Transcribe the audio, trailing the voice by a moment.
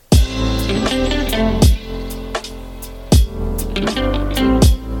Hey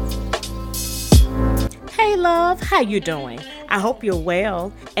love, how you doing? I hope you're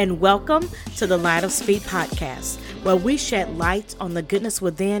well, and welcome to the Light of Speed podcast, where we shed light on the goodness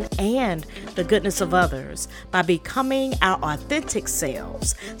within and the goodness of others by becoming our authentic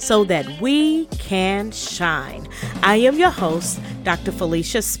selves so that we can shine. I am your host, Dr.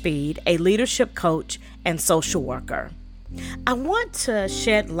 Felicia Speed, a leadership coach and social worker. I want to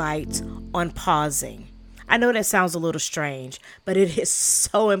shed light on pausing. I know that sounds a little strange, but it is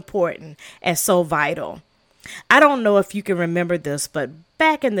so important and so vital. I don't know if you can remember this, but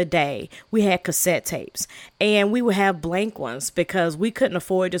back in the day, we had cassette tapes and we would have blank ones because we couldn't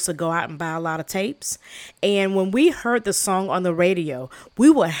afford just to go out and buy a lot of tapes. And when we heard the song on the radio, we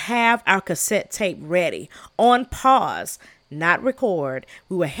would have our cassette tape ready on pause, not record.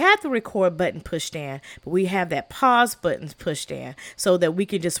 We would have the record button pushed in, but we have that pause button pushed in so that we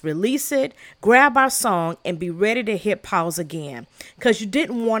could just release it, grab our song, and be ready to hit pause again. Because you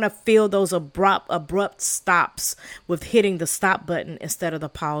didn't want to feel those abrupt stops with hitting the stop button instead of the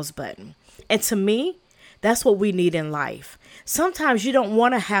pause button. And to me, that's what we need in life. Sometimes you don't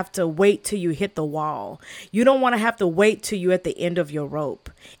want to have to wait till you hit the wall. You don't want to have to wait till you're at the end of your rope.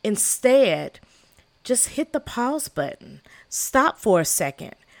 Instead, just hit the pause button. Stop for a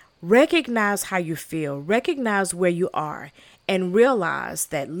second. Recognize how you feel. Recognize where you are and realize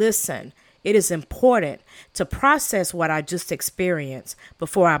that, listen, it is important to process what I just experienced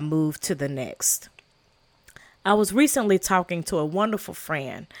before I move to the next. I was recently talking to a wonderful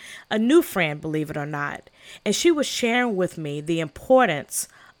friend, a new friend, believe it or not, and she was sharing with me the importance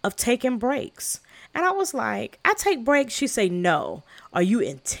of taking breaks. And I was like, I take breaks? She said, no. Are you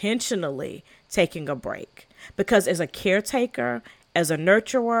intentionally taking a break? Because as a caretaker, as a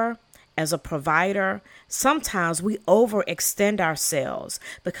nurturer, as a provider, sometimes we overextend ourselves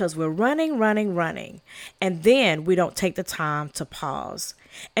because we're running, and then we don't take the time to pause.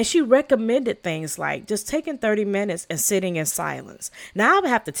 And she recommended things like just taking 30 minutes and sitting in silence. Now, I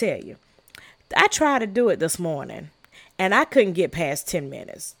have to tell you, I tried to do it this morning, and I couldn't get past 10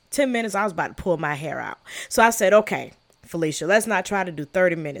 minutes. 10 minutes, I was about to pull my hair out. So I said, okay, Felicia, let's not try to do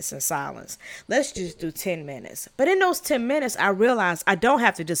 30 minutes in silence. Let's just do 10 minutes. But in those 10 minutes, I realized I don't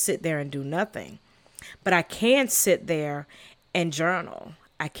have to just sit there and do nothing. But I can sit there and journal.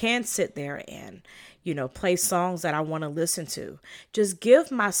 I can sit there and, play songs that I want to listen to. Just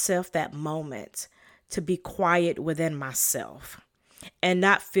give myself that moment to be quiet within myself and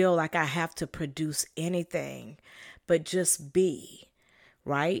not feel like I have to produce anything, but just be,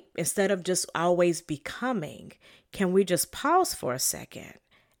 right? Instead of just always becoming, can we just pause for a second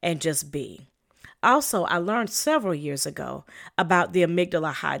and just be? Also, I learned several years ago about the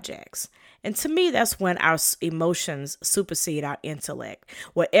amygdala hijacks. And to me, that's when our emotions supersede our intellect,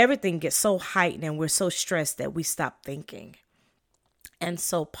 where everything gets so heightened and we're so stressed that we stop thinking. And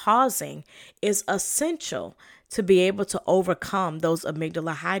so pausing is essential to be able to overcome those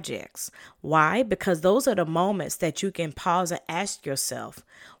amygdala hijacks. Why? Because those are the moments that you can pause and ask yourself,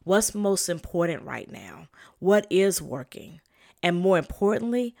 what's most important right now? What is working? And more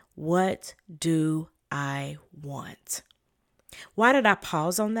importantly, what do I want? Why did I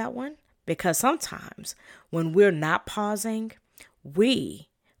pause on that one? Because sometimes when we're not pausing, we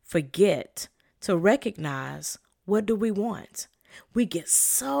forget to recognize, what do we want? We get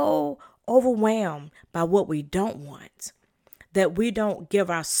so overwhelmed by what we don't want that we don't give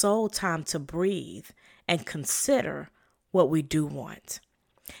our soul time to breathe and consider what we do want.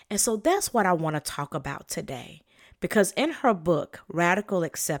 And so that's what I want to talk about today, because in her book, Radical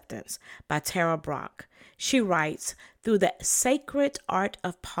Acceptance by Tara Brach, she writes, through the sacred art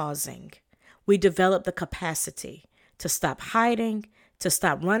of pausing, we develop the capacity to stop hiding, to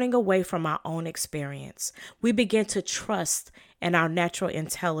stop running away from our own experience. We begin to trust in our natural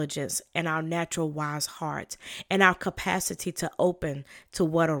intelligence and our natural wise heart and our capacity to open to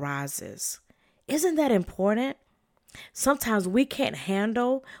what arises. Isn't that important? Sometimes we can't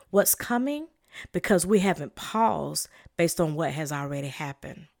handle what's coming because we haven't paused based on what has already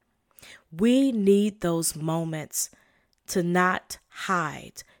happened. We need those moments to not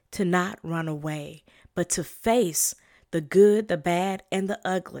hide, to not run away, but to face the good, the bad, and the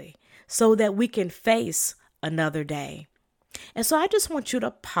ugly so that we can face another day. And so I just want you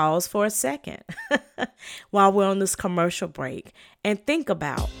to pause for a second while we're on this commercial break and think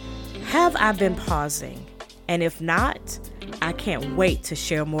about, have I been pausing? And if not, I can't wait to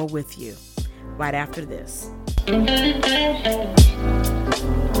share more with you right after this.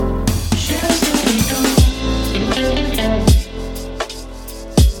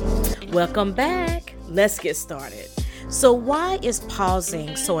 Welcome back. Let's get started. So why is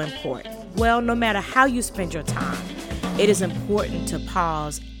pausing so important? Well, no matter how you spend your time, it is important to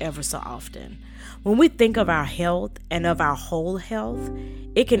pause ever so often. When we think of our health and of our whole health,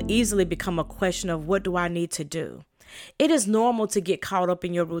 it can easily become a question of what do I need to do? It is normal to get caught up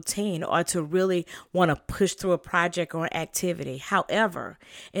in your routine or to really want to push through a project or an activity. However,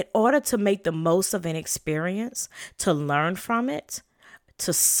 in order to make the most of an experience, to learn from it,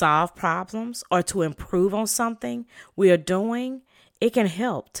 to solve problems, or to improve on something we are doing, it can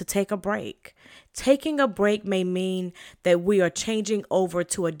help to take a break. Taking a break may mean that we are changing over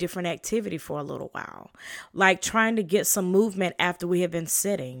to a different activity for a little while, like trying to get some movement after we have been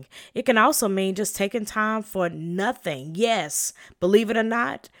sitting. It can also mean just taking time for nothing. Yes, believe it or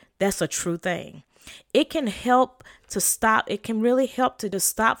not, that's a true thing. It can help to stop. It can really help to just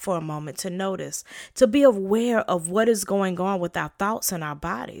stop for a moment, to notice, to be aware of what is going on with our thoughts and our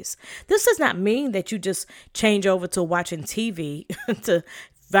bodies. This does not mean that you just change over to watching TV to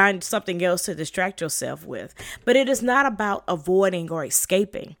find something else to distract yourself with. But it is not about avoiding or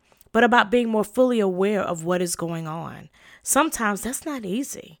escaping, but about being more fully aware of what is going on. Sometimes that's not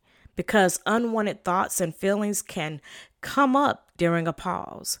easy because unwanted thoughts and feelings can come up during a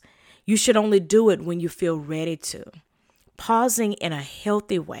pause. You should only do it when you feel ready to. Pausing in a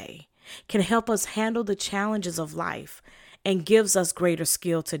healthy way can help us handle the challenges of life and gives us greater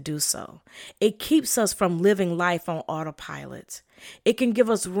skill to do so. It keeps us from living life on autopilot. It can give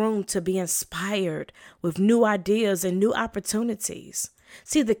us room to be inspired with new ideas and new opportunities.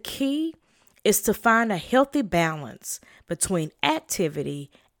 See, the key is to find a healthy balance between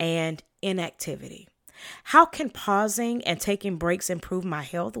activity and inactivity. How can pausing and taking breaks improve my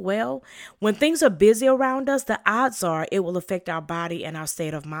health? Well, when things are busy around us, the odds are it will affect our body and our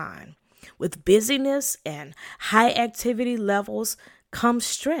state of mind. With busyness and high activity levels comes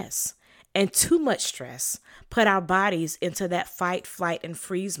stress, and too much stress put our bodies into that fight, flight, and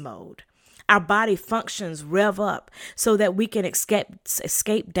freeze mode. Our body functions rev up so that we can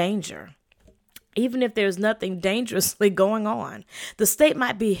escape danger. Even if there's nothing dangerously going on. The state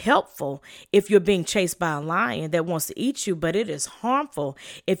might be helpful if you're being chased by a lion that wants to eat you, but it is harmful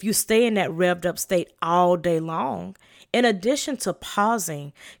if you stay in that revved up state all day long. In addition to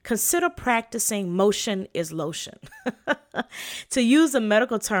pausing, consider practicing motion is lotion. To use a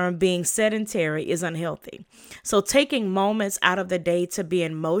medical term, being sedentary is unhealthy. So taking moments out of the day to be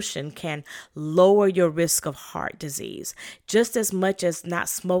in motion can lower your risk of heart disease, just as much as not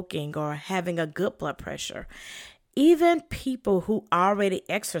smoking or having a good blood pressure. Even people who already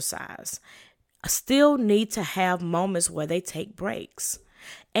exercise still need to have moments where they take breaks.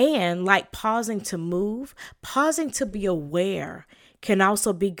 And like pausing to move, pausing to be aware can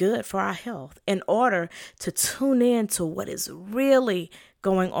also be good for our health. In order to tune in to what is really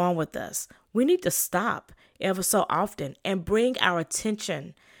going on with us, we need to stop ever so often and bring our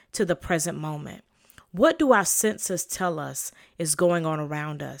attention to the present moment. What do our senses tell us is going on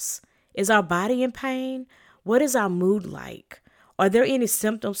around us? Is our body in pain? What is our mood like? Are there any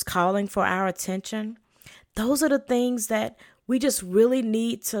symptoms calling for our attention? Those are the things that we just really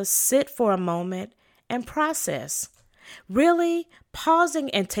need to sit for a moment and process. Really, pausing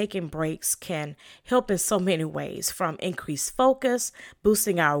and taking breaks can help in so many ways, from increased focus,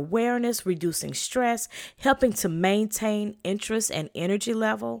 boosting our awareness, reducing stress, helping to maintain interest and energy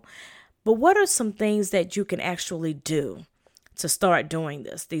level. But what are some things that you can actually do to start doing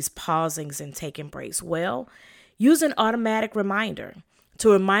this, these pausings and taking breaks? Well, use an automatic reminder to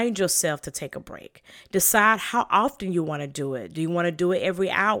remind yourself to take a break. Decide how often you want to do it. Do you want to do it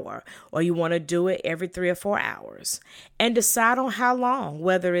every hour, or you want to do it every 3 or 4 hours? And decide on how long,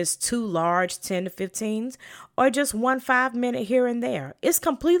 whether it's 2 large 10 to 15s or just 1 5-minute here and there. It's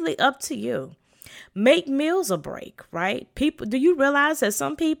completely up to you. Make meals a break, right? Do you realize that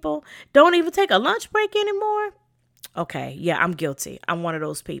some people don't even take a lunch break anymore? Okay, yeah, I'm guilty. I'm one of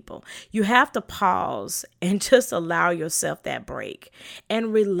those people. You have to pause and just allow yourself that break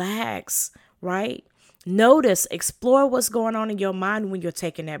and relax, right? Notice, explore what's going on in your mind when you're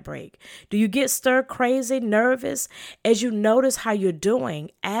taking that break. Do you get stir crazy, nervous? As you notice how you're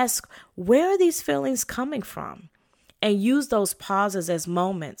doing, ask, where are these feelings coming from? And use those pauses as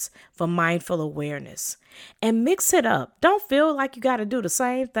moments for mindful awareness. And mix it up. Don't feel like you got to do the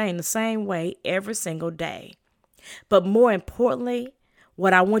same thing the same way every single day. But more importantly,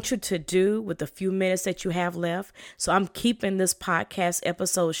 what I want you to do with the few minutes that you have left, so I'm keeping this podcast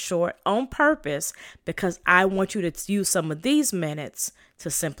episode short on purpose because I want you to use some of these minutes to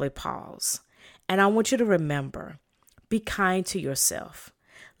simply pause. And I want you to remember, be kind to yourself.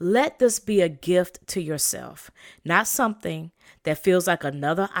 Let this be a gift to yourself, not something that feels like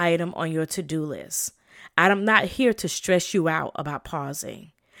another item on your to-do list. I'm not here to stress you out about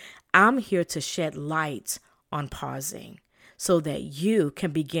pausing. I'm here to shed light on pausing so that you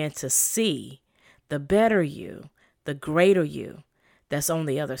can begin to see the better you, the greater you that's on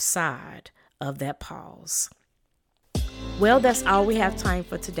the other side of that pause. Well, that's all we have time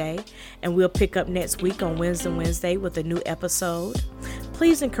for today, and we'll pick up next week on Wednesday with a new episode.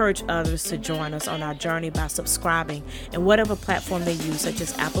 Please encourage others to join us on our journey by subscribing in whatever platform they use, such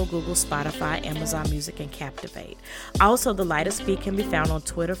as Apple, Google, Spotify, Amazon Music, and Captivate. Also, The Light of Speed can be found on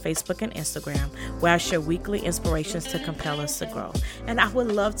Twitter, Facebook, and Instagram, where I share weekly inspirations to compel us to grow. And I would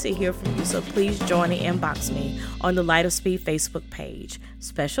love to hear from you, so please join and inbox me on the Light of Speed Facebook page.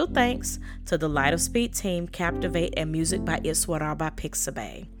 Special thanks to the Light of Speed team, Captivate, and music by Iswarar by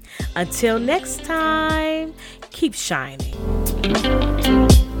Pixabay. Until next time, keep shining.